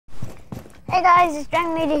Hey guys, it's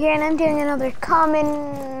Dragon Media here, and I'm doing another it's gonna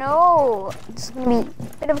be a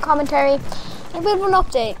bit of a commentary and a bit of an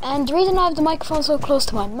update. And the reason I have the microphone so close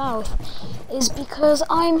to my mouth is because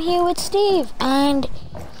I'm here with Steve, and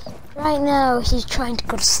right now he's trying to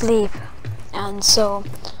go to sleep, and so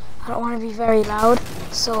I don't want to be very loud.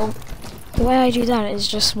 So the way I do that is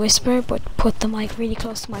just whisper, but put the mic really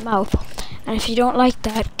close to my mouth. And if you don't like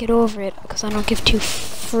that, get over it, because I don't give two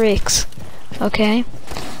freaks. Okay?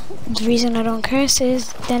 The reason I don't curse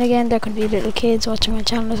is, then again, there could be little kids watching my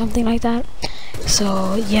channel or something like that.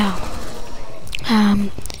 So yeah,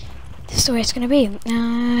 this is the way it's gonna be.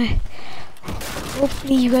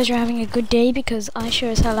 Hopefully you guys are having a good day, because I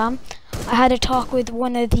sure as hell am. I had a talk with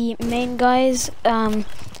one of the main guys,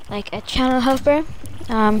 like a channel helper.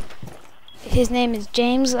 His name is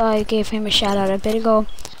James. I gave him a shout out a bit ago.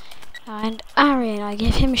 And Aaron, I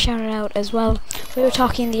gave him a shout out as well. We were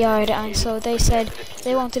talking in the yard, and so they said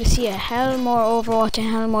they wanted to see a hell more Overwatch and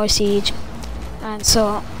hell more Siege. And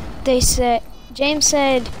so they said, James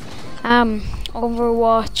said,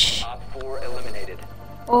 Overwatch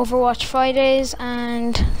Fridays,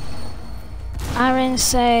 and Aaron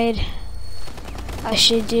said I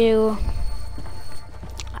should do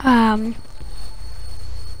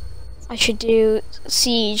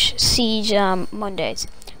Siege Mondays.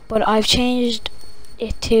 But I've changed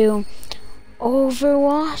it to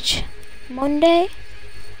Overwatch Monday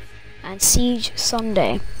and Siege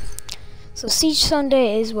Sunday. So Siege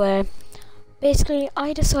Sunday is where basically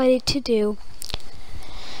I decided to do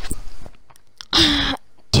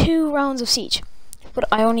 2 rounds of Siege, but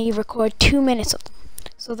I only record 2 minutes of them.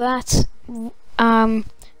 So that's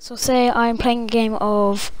so say I'm playing a game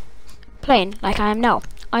of like I am now.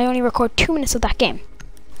 I only record 2 minutes of that game,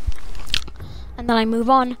 and then I move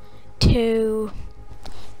on to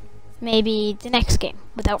maybe the next game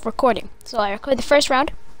without recording. So I record the first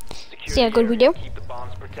round, see how good we do.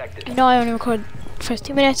 You know, I only record the first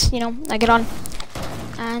 2 minutes, you know, I get on.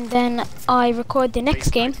 And then I record the next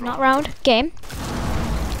game, not round, game.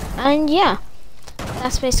 And yeah,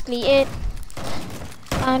 that's basically it.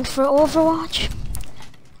 And for Overwatch,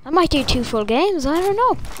 I might do 2 full games, I don't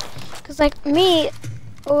know. Because like me,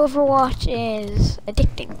 Overwatch is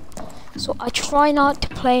addicting. So I try not to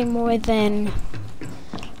play more than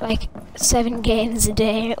like 7 games a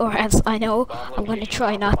day, or else I know I'm going to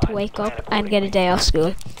try not to wake up and get a day off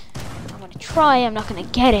school. I'm going to try, I'm not going to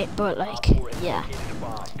get it, but like, yeah.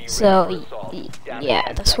 So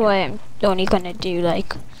yeah, that's why I'm only going to do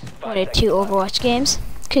like 1 or 2 Overwatch games.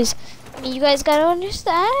 Because you guys got to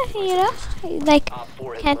understand, you know, like,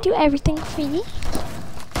 can't do everything for you.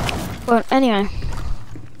 But anyway,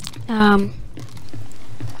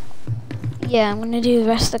 yeah, I'm gonna do the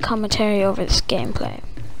rest of the commentary over this gameplay.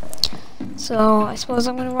 So I suppose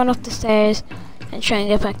I'm gonna run up the stairs and try and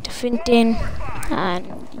get back to Finton.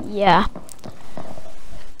 And yeah,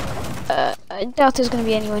 I doubt there's gonna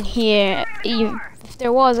be anyone here. If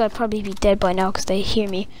there was, I'd probably be dead by now, because they hear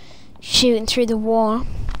me shooting through the wall.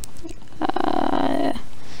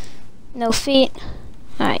 No feet.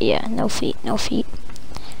 Alright, yeah, no feet.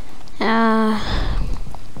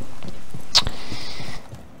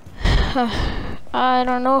 I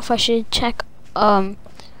don't know if I should check up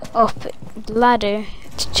the ladder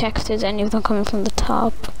to check if there's any of them coming from the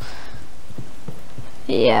top.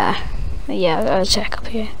 Yeah, I'll check up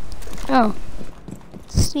here. Oh,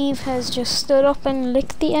 Steve has just stood up and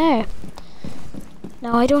licked the air.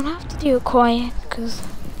 Now I don't have to do it quiet, because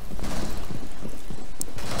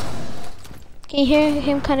can you hear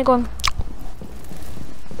him kind of going?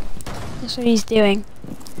 That's what he's doing.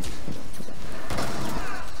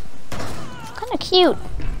 Kind of cute.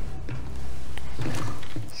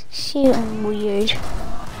 Cute and weird.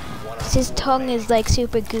 His tongue is like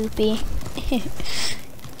super goopy.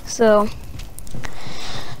 So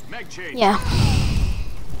yeah.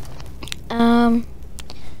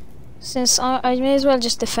 Since I may as well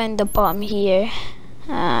just defend the bottom here.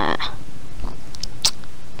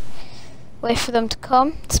 Wait for them to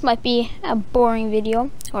come. This might be a boring video,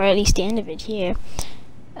 or at least the end of it here.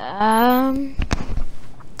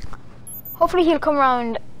 Hopefully he'll come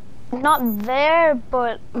around, not there,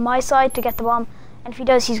 but my side to get the bomb. And if he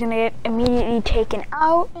does, he's gonna get immediately taken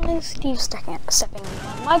out. And Steve's stepping on the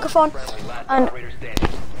microphone.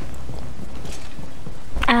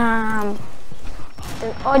 And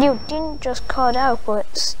the audio didn't just cut out,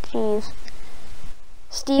 but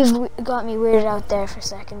Steve got me weirded out there for a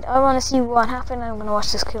second. I want to see what happened. I'm gonna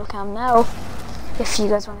watch this kill cam now. If you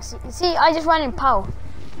guys want to see. See, I just ran in POW.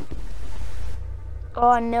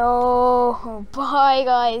 Oh no! Bye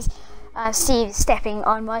guys. Steve stepping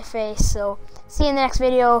on my face. So see you in the next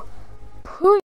video.